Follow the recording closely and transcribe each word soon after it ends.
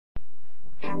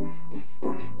I've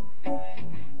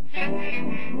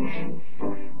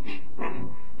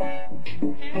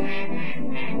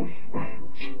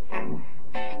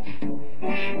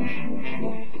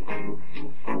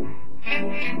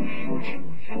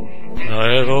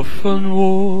often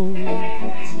walked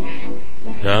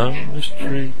down the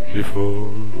street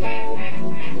before,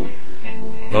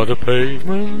 but the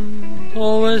pavement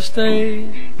always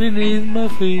stayed beneath my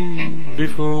feet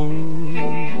before.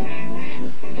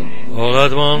 All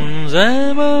at once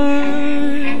am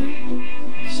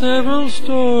I several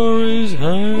stories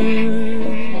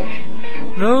high,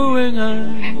 knowing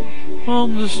I'm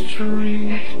on the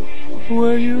street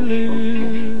where you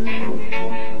live.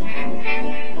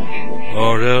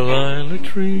 Are there lilac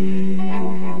trees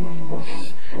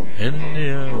in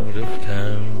the out of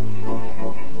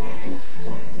town?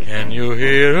 Can you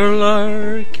hear a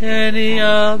lark any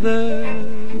other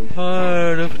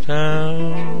part of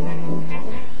town?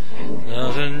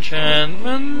 Does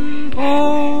enchantment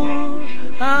pour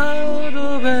out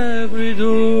of every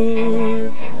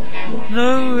door?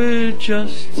 No, it's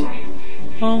just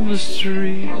on the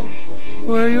street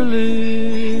where you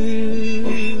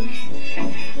live.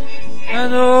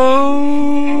 And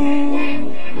oh,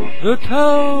 the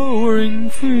towering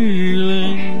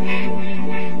feeling,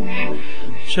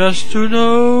 just to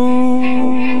know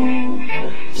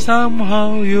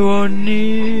somehow you are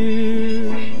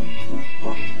near.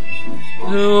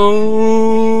 The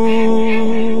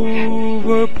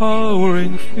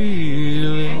overpowering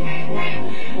feeling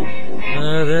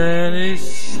that any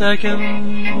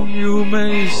second you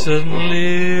may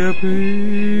suddenly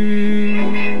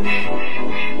appear.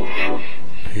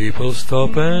 People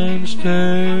stop and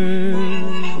stare,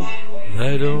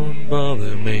 they don't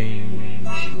bother me,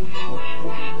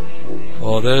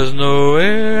 for there's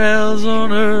nowhere else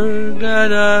on earth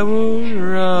that I would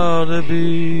rather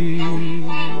be.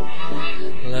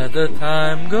 Let the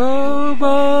time go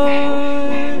by,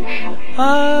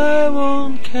 I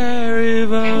won't care if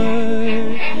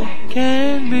I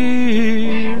can be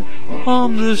here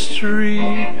on the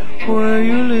street where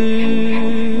you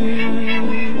live.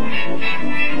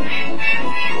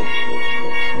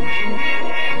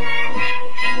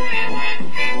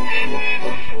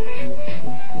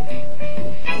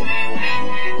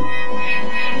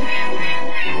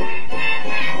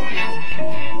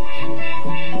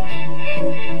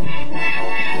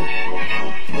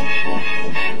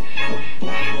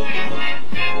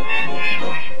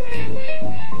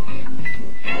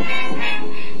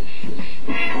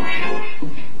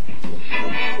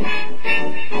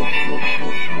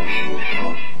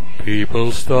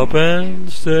 People stop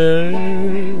and stare,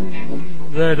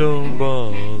 they don't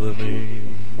bother me,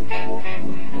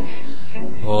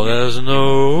 for there's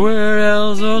nowhere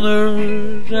else on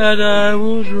earth that I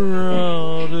would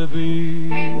rather be.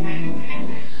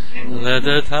 Let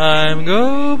the time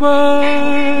go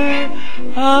by,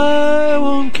 I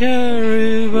won't care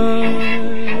if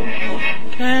I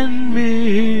can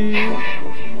be here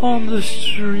on the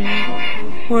street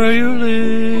where you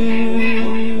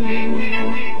live.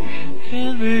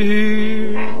 Can be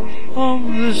here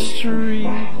on the street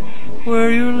where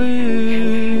you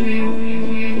live.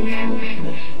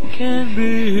 Can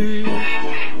be here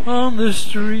on the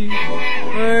street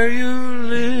where